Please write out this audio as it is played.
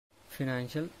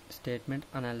Financial statement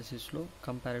అనాలిసిస్లో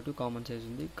comparative common size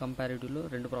ఉంది. కంపారిటివ్లో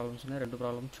రెండు problems ఉన్నాయి, రెండు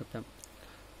ప్రాబ్లమ్స్ చెప్పాం.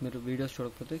 మీరు వీడియోస్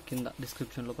చూడకపోతే కింద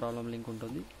డిస్క్రిప్షన్లో ప్రాబ్లం లింక్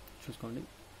ఉంటుంది, చూసుకోండి.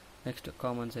 నెక్స్ట్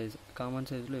కామన్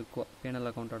సైజ్లో ఎక్కువ P&L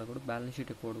అకౌంట్ అడగడు, బ్యాలెన్స్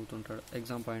షీట్ ఎక్కువ అడుగుతుంటాడు.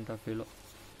 ఎగ్జామ్ పాయింట్ ఆఫ్ వ్యూలో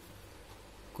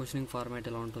క్వశ్చనింగ్ ఫార్మాట్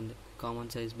ఎలా ఉంటుంది? కామన్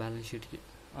సైజ్ బ్యాలెన్స్ షీట్కి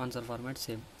ఆన్సర్ ఫార్మాట్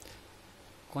సేమ్,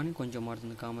 కానీ కొంచెం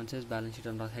మారుతుంది. కామన్ సైజ్ బ్యాలెన్స్ షీట్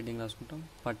అని హెడ్డింగ్ రాసుకుంటాం.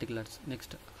 Particulars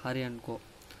next Hari and co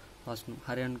రాసుకున్నాం.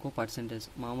 హరి అండ్ కో పర్సెంటేజ్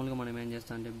మామూలుగా మనం ఏం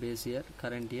చేస్తాం అంటే బేస్ ఇయర్,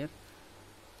 కరెంట్ ఇయర్,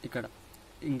 ఇక్కడ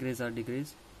ఇంక్రీజ్ ఆర్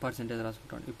డిక్రీజ్ పర్సెంటేజ్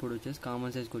రాసుకుంటాం. ఇప్పుడు వచ్చేసి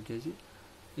కామన్ సైజ్కి వచ్చేసి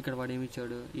ఇక్కడ వాడు ఏమి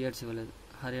ఇచ్చాడు, ఇయర్స్ ఇవ్వలేదు.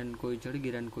 హరి అండ్ కో ఇచ్చాడు,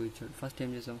 గిరి అండ్ కో ఇచ్చాడు. ఫస్ట్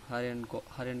ఏం చేసాం, హరి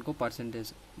అండ్ కో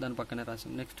పర్సెంటేజ్ దాని పక్కనే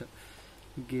రాసాం. నెక్స్ట్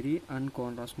గిరి అండ్ కో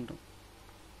అని రాసుకుంటాం.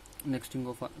 నెక్స్ట్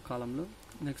ఇంకో కాలంలో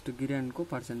next Giri and co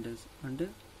percentage అంటే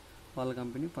వాళ్ళ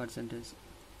కంపెనీ పర్సెంటేజ్.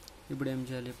 ఇప్పుడు ఏం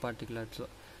చేయాలి, పర్టికులర్స్లో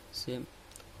సేమ్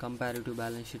కంపారిటివ్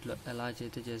బ్యాలెన్స్ షీట్లో ఎలా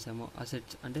అయితే చేసామో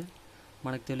అసెట్స్ అంటే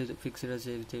మనకు తెలీదు, ఫిక్స్డ్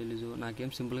అసెట్స్ తెలీదు, నాకేం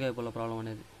సింపుల్గా అయిపోలే ప్రాబ్లం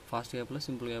అనేది, ఫాస్ట్గా అయిపోలే,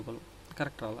 సింపుల్గా అయిపోలే,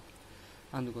 కరెక్ట్ రావాలి.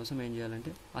 అందుకోసం ఏం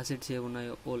చేయాలంటే అసెట్స్ ఏవి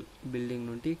ఉన్నాయో ఓల్ బిల్డింగ్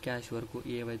నుండి క్యాష్ వరకు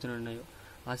ఏవైతే ఉన్నాయో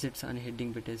అసెట్స్ అని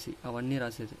హెడ్డింగ్ పెట్టేసి అవన్నీ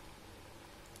రాసేది,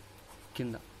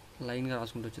 కింద లైన్గా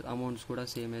రాసుకుంటూ వచ్చేది. అమౌంట్స్ కూడా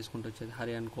సేమ్ వేసుకుంటూ వచ్చేది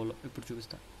హరి అండ్ కోలో. ఇప్పుడు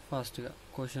చూపిస్తా ఫాస్ట్గా.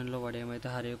 క్వశ్చన్లో వాడు ఏమైతే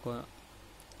హరి కో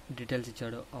డీటెయిల్స్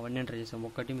ఇచ్చాడో అవన్నీ ఎంటర్ చేసాం,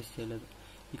 ఒక్కటి మిస్ చేయలేదు.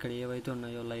 ఇక్కడ ఏవైతే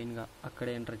ఉన్నాయో లైన్గా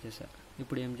అక్కడే ఎంటర్ చేశారు.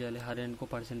 ఇప్పుడు ఏం చేయాలి, హరి అండ్ కో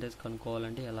పర్సెంటేజ్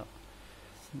కనుక్కోవాలంటే ఎలా?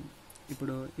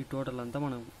 ఇప్పుడు ఈ టోటల్ అంతా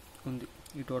మనం ఉంది,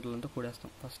 ఈ టోటల్ అంతా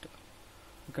కూడేస్తాం. ఫస్ట్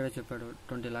ఇక్కడే చెప్పాడు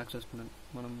 20 lakhs వస్తుందని,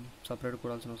 మనం సపరేట్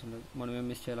కూడాల్సిన అవసరం లేదు, మనం ఏం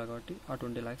మిస్ చేయాలి కాబట్టి ఆ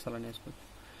 20 lakhs అలానే వేసుకోవచ్చు.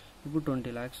 ఇప్పుడు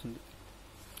 20 lakhs ఉంది.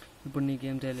 ఇప్పుడు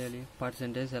నీకేం తెలియాలి,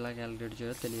 పర్సెంటేజ్ ఎలా క్యాలిక్యులేట్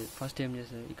చేయాలో తెలియదు. ఫస్ట్ ఏం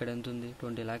చేసేది, ఇక్కడ ఎంత ఉంది,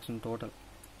 20 lakhs ఉంది టోటల్,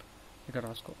 ఇక్కడ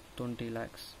రాసుకో 20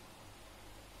 lakhs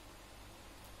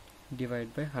డివైడ్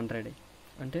బై 100.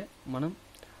 అంటే మనం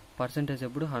పర్సెంటేజ్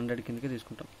ఎప్పుడు 100 కిందకి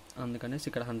తీసుకుంటాం, అందుకనేసి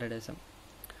ఇక్కడ 100 వేసాం.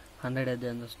 100 అయితే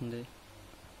ఎంత వస్తుంది,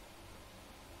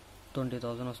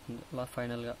 20,000 వస్తుంది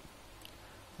ఫైనల్గా.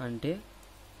 అంటే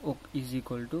ఈజ్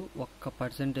ఈక్వల్ టు ఒక్క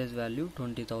పర్సెంటేజ్ వాల్యూ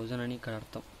 20,000 అని ఇక్కడ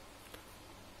అర్థం.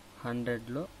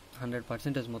 100లో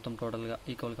 100% మొత్తం టోటల్గా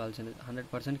ఈక్వల్ కావాల్సింది,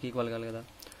 100%కి ఈక్వల్ కావాలి కదా.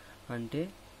 అంటే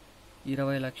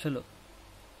 20 లక్షలు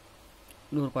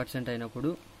 100%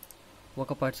 అయినప్పుడు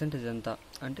ఒక పర్సెంటేజ్ ఎంత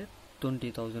అంటే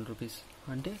 20,000 రూపీస్.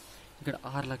 అంటే ఇక్కడ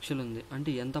 6 లక్షలు ఉంది, అంటే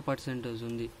ఎంత పర్సెంటేజ్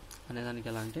ఉంది అనేదానికి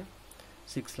ఎలా అంటే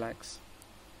 6 lakhs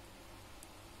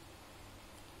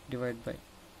divide by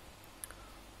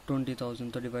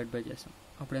 20,000తో divide by చేసాం.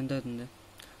 అప్పుడు ఎంత అవుతుంది,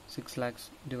 6 lakhs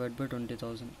divide by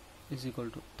 20,000 is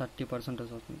equal to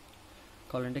 30% అవుతుంది.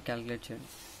 కావాలంటే క్యాలిక్యులేట్ చేయండి.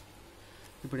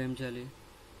 ఇప్పుడు ఏం చేయాలి,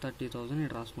 30,000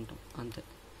 ఇక్కడ రాసుకుంటాం అంతే,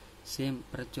 సేమ్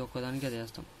ప్రతి ఒక్కదానికి అది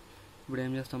వేస్తాం. ఇప్పుడు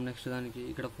ఏం చేస్తాం, నెక్స్ట్ దానికి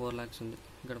ఇక్కడ 4 lakhs ఉంది,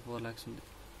 ఇక్కడ 4 lakhs ఉంది.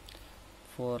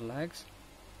 4 lakhs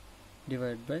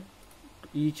divide by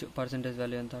each percentage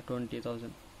value ఎంత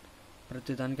 20,000,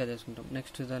 ప్రతి దానికి అది వేసుకుంటాం.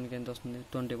 నెక్స్ట్ దానికి ఎంత వస్తుంది,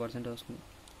 20% వస్తుంది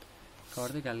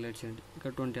కాబట్టి క్యాలిక్యులేట్ చేయండి.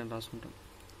 ఇక్కడ 20 అని రాసుకుంటాం.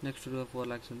 నెక్స్ట్ 4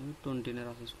 lakhs ఉంది, 20నే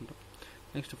రాసేసుకుంటాం.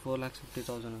 నెక్స్ట్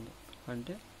 4,50,000 ఉంది,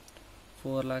 అంటే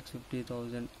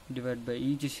 4,50,000 డివైడ్ బై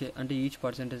ఈచ్ అంటే ఈచ్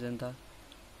పర్సెంటేజ్ ఎంత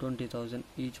 20,000,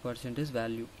 ఈచ్ పర్సెంటేజ్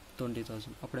వాల్యూ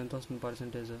 20,000. అప్పుడు ఎంత వస్తుంది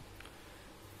పర్సెంటేజ్,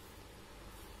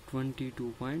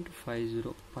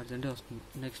 22.50% వస్తుంది.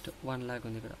 నెక్స్ట్ 1 lakh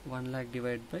ఉంది, ఇక్కడ 1 lakh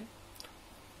divide by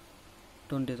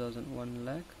 20,000, 1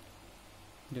 lakh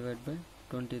divide by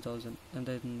 20,000 ఎంత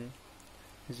అవుతుంది,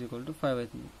 ఈజ్ ఈక్వల్ టు 5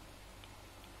 అవుతుంది,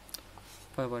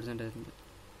 5% అవుతుంది,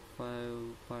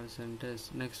 5%.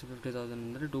 నెక్స్ట్ 50,000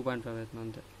 ఉందంటే 2.5 అవుతుంది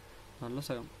అంతే, దానిలో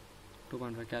సగం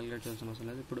 2.5 క్యాలిక్యులేట్ చేయాల్సిన అవసరం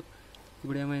లేదు.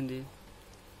 ఇప్పుడు ఏమైంది,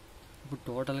 ఇప్పుడు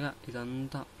టోటల్గా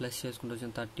ఇదంతా ప్లస్ చేసుకుంటూ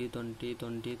వచ్చింది, 30, 20,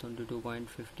 20,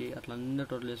 22.50 అట్లా అందరూ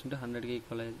టోటల్ చేసుకుంటే 100కి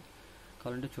ఈక్వల్ అయ్యేది.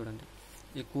 కావాలంటే చూడండి,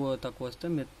 ఎక్కువ తక్కువ వస్తే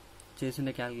మీరు చేసిన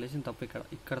క్యాలిక్యులేషన్ తప్పు,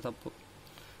 ఇక్కడ తప్పు,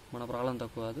 మన ప్రాబ్లం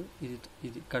తప్పు కాదు, ఇది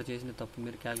ఇక్కడ చేసిన తప్పు,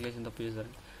 మీరు క్యాలిక్యులేషన్ తప్పు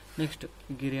చేశారు. Next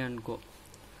Giri and co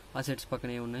assets పక్కన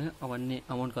ఏమున్నాయో అవన్నీ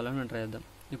అమౌంట్ కావాలని ఎంటర్ చేద్దాం.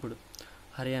 ఇప్పుడు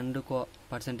హరి అండ్ కో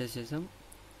పర్సెంటేజ్ చేసాం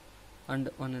అండ్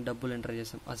మన డబ్బులు ఎంటర్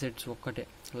చేసాం. అసెట్స్ ఒక్కటే,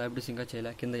 లైబిలిటీస్ ఇంకా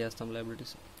చేయలే, కింద చేస్తాం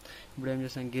లైబిలిటీస్. ఇప్పుడు ఏం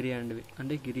చేస్తాం, గిరి అండ్వి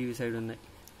అంటే గిరి సైడ్ ఉన్నాయి,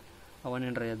 అవన్నీ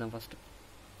ఎంటర్ చేద్దాం. ఫస్ట్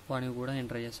వాడిని కూడా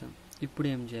ఎంటర్ చేసాం. ఇప్పుడు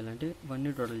ఏం చేయాలంటే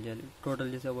ఇవన్నీ టోటల్ చేయాలి. టోటల్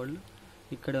చేసేవాళ్ళు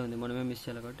ఇక్కడే ఉంది, మనమే మిస్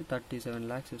చేయాలి కాబట్టి 37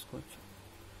 lakhs వేసుకోవచ్చు.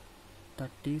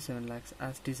 37 lakhs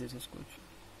యాస్టీస్ వేసేసుకోవచ్చు,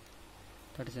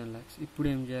 37 lakhs. ఇప్పుడు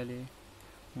ఏం చేయాలి,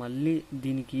 మళ్ళీ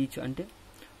దీనికి ఈచ్ అంటే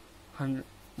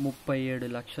 37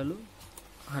 లక్షలు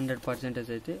 100%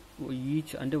 అయితే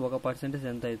ఈచ్ అంటే ఒక పర్సెంటేజ్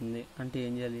ఎంత అవుతుంది అంటే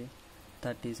ఏం చేయాలి,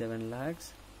 37 lakhs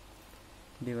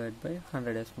డివైడ్ బై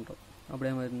 100 వేసుకుంటాం. అప్పుడు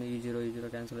ఏమవుతుంది, ఈ 0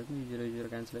 క్యాన్సిల్ అవుతుంది, ఈ 0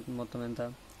 క్యాన్సిల్ అవుతుంది, మొత్తం ఎంత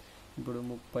ఇప్పుడు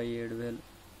 37,000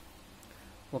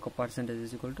 ఒక పర్సెంటేజ్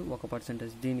ఈజ్ ఈక్వల్ టు ఒక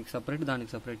పర్సెంటేజ్, దీనికి సపరేట్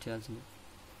దానికి సపరేట్ చేయాల్సింది.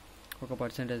 ఒక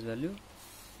పర్సెంటేజ్ వాల్యూ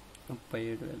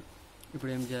 37,000.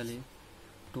 ఇప్పుడు ఏం చేయాలి,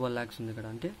 12 lakhs ఉంది ఇక్కడ,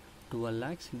 అంటే 12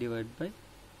 lakhs డివైడ్ బై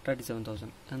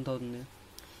 37,000 ఎంత అవుతుంది,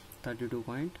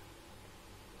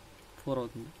 32.4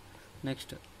 అవుతుంది.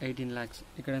 నెక్స్ట్ 18 lakhs,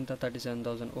 ఇక్కడ ఎంత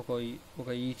 37,000 ఒక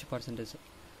ఈచ్ పర్సెంటేజ్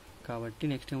కాబట్టి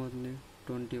నెక్స్ట్ ఏమవుతుంది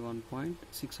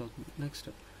 21.6 అవుతుంది. Next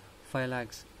 5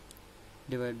 lakhs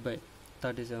divide by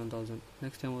 37,000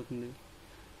 next ఏమవుతుంది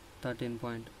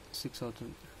 13.6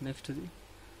 అవుతుంది. నెక్స్ట్ది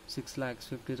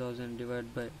 6,50,000 డివైడ్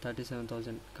బై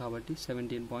 37,000 కాబట్టి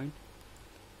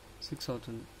 17.6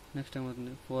 అవుతుంది. నెక్స్ట్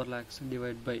ఏమవుతుంది 4 lakhs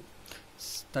డివైడ్ బై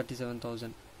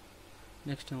 37,000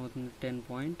 నెక్స్ట్ ఏమవుతుంది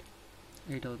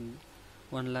 10.8 అవుతుంది.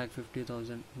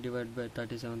 1,50,000 డివైడ్ బై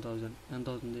 37,000 ఎంత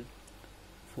అవుతుంది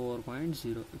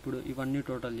 4.0. ఇప్పుడు ఇవన్నీ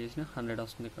టోటల్ చేసిన 100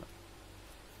 వస్తుంది ఇక్కడ.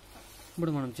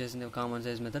 ఇప్పుడు మనం చేసింది కామన్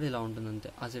సైజ్ మెథడ్ ఇలా ఉంటుంది అంతే.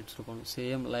 అసెట్స్ రూపంలో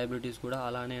సేమ్ లయబిలిటీస్ కూడా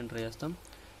అలానే ఎంటర్ చేస్తాం.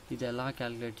 ఇది ఎలా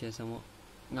క్యాలిక్యులేట్ చేసామో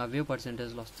అవే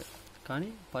పర్సెంటేజ్లో వస్తాయి, కానీ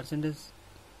పర్సెంటేజ్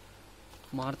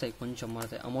మారుతాయి, కొంచెం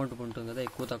మారుతాయి. అమౌంట్ ఉంటుంది కదా,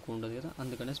 ఎక్కువ తక్కువ ఉంటుంది కదా,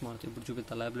 అందుకనేసి మారుతాయి. ఇప్పుడు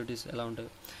చూపిస్తా లయబిలిటీస్ ఎలా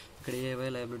ఉంటాయో. ఇక్కడ ఏవే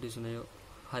లయబిలిటీస్ ఉన్నాయో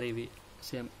హరివి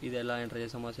సేమ్ ఇది ఎలా ఎంటర్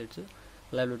చేసామో అసెట్స్,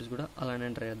 లయబిలిటీస్ కూడా అలానే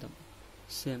ఎంటర్ చేద్దాం.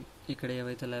 సేమ్ ఇక్కడ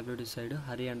ఏవైతే liabilities side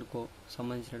Hari and co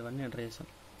సంబంధించినవన్నీ ఎంటర్ చేస్తాం,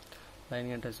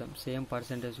 లైన్గా ఎంటర్ చేస్తాం. సేమ్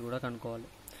పర్సెంటేజ్ కూడా కనుక్కోవాలి.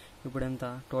 ఇప్పుడు ఎంత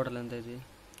టోటల్ ఎంత ఇది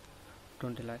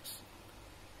 20 lakhs.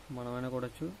 మనమైనా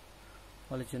కూడచ్చు,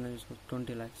 వాళ్ళు చిన్న చూసుకోవచ్చు.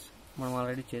 20 lakhs మనం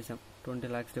ఆల్రెడీ చేసాం. 20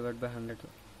 lakhs డివైడ్ బై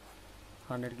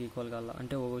 100కి ఈక్వల్ కావాలి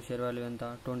అంటే ఒక షేర్ వాల్యూ ఎంత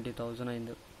 20,000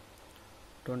 అయింది.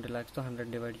 20 lakhsతో 100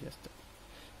 డివైడ్ చేస్తే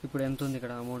ఇప్పుడు ఎంత ఉంది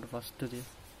ఇక్కడ అమౌంట్, ఫస్ట్ది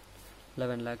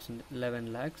 11 lakhs ఉంది. 11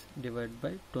 lakhs డివైడ్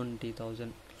బై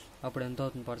 20,000 అప్పుడు ఎంత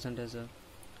అవుతుంది పర్సెంటేజ్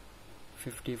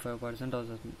 55%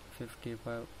 అవుతుంది.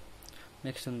 55.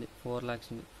 నెక్స్ట్ ఉంది 4 lakhs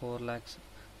ఉంది. 4 lakhs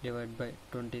డివైడ్ బై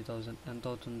 20,000 ఎంత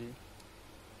అవుతుంది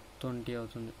 20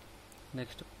 అవుతుంది.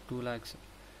 నెక్స్ట్ 2 lakhs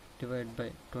డివైడ్ బై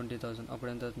 20,000 అప్పుడు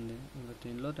ఎంత అవుతుంది, ఇంకా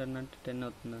దీనిలో 10 అంటే 10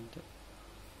 అవుతుంది అంతే.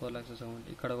 4 lakhs అమౌంట్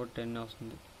ఇక్కడ కూడా 10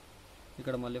 వస్తుంది,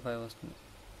 ఇక్కడ మళ్ళీ 5 వస్తుంది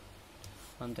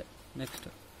అంతే. నెక్స్ట్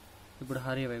ఇప్పుడు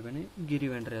హరి అయిపోయినాయి, గిరి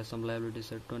ఎంటర్ చేస్తాం లయబిలిటీ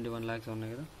సైడ్. 21 lakhs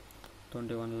ఉన్నాయి కదా,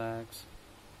 21 lakhs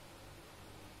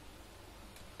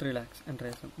 3 lakhs ఎంటర్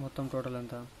చేస్తాం. మొత్తం టోటల్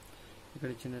ఎంత ఇక్కడ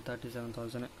ఇచ్చింది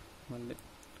 37,000, మళ్ళీ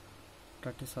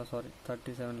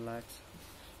 37 lakhs.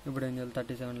 ఇప్పుడు ఏం చేయాలి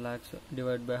 37 lakhs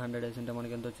డివైడ్ బై 100 వేసింటే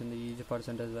మనకి ఎంత వచ్చింది, ఈజ్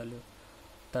పర్సెంటేజ్ వాల్యూ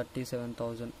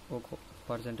 37,000 ఒక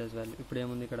పర్సెంటేజ్ వాల్యూ. ఇప్పుడు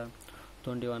ఏముంది ఇక్కడ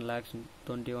 21 lakhs ఉంది.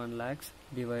 21 lakhs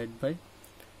డివైడ్ బై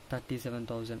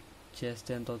 37,000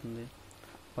 చేస్తే ఎంత అవుతుంది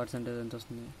పర్సెంటేజ్ ఎంత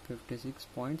వస్తుంది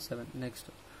 56.7. నెక్స్ట్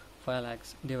 5 lakhs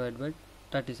డివైడ్ బై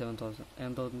 37,000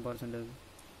 ఎంత అవుతుంది పర్సెంటేజ్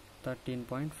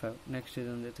 13.5. నెక్స్ట్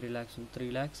ఇది ఉంది 3 lakhs ఉంది.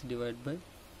 3 lakhs divide by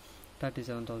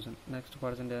 37,000 next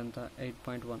percentage ఎంత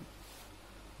 8.1.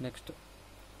 నెక్స్ట్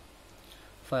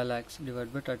 5 lakhs డివైడ్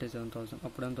బై 37,000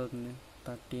 అప్పుడు ఎంత అవుతుంది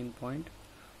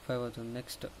 13.5 అవుతుంది.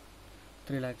 నెక్స్ట్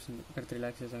 3 lakhs ఉంది, ఇక్కడ 3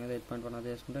 lakhs వేసాం కదా 8.1 అది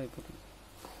వేసుకుంటే అయిపోతుంది.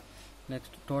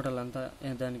 నెక్స్ట్ టోటల్ అంతా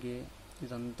దానికి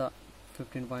ఇదంతా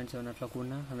 15.7 అట్లా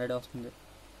కూడినా 100 వస్తుంది.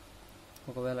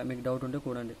 ఒకవేళ మీకు డౌట్ ఉంటే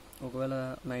కూడండి. ఒకవేళ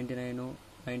 99,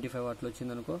 95 అట్లా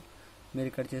వచ్చిందనుకో మీరు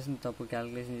ఇక్కడ చేసిన తప్పు,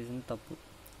 క్యాలిక్యులేషన్ చేసిన తప్పు,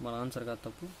 మన ఆన్సర్ కాదు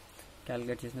తప్పు,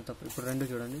 క్యాలిక్యులేట్ చేసిన తప్పు. ఇప్పుడు రెండు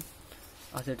చూడండి,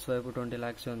 అసెట్స్ వైపు 20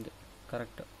 lakhs ఉంది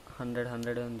కరెక్ట్,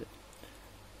 100 ఉంది,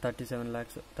 37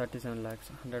 lakhs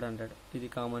 100. ఇది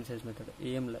కామన్ సైజ్ మెథడ్.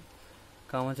 ఏం లేదు,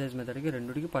 కామన్ సైజ్ మెథడ్కి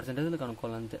రెండుకి పర్సెంటేజ్లు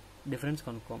కనుక్కోవాలి అంతే, డిఫరెన్స్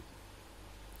కనుక్కోం.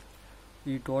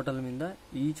 ఈ టోటల్ మీద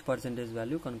ఈచ్ పర్సెంటేజ్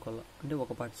వాల్యూ కనుక్కోవాలి, అంటే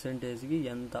ఒక పర్సెంటేజ్కి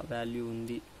ఎంత వాల్యూ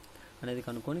ఉంది అనేది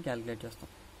కనుక్కొని క్యాలిక్యులేట్ చేస్తాం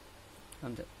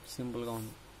అంతే, సింపుల్గా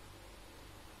ఉంది.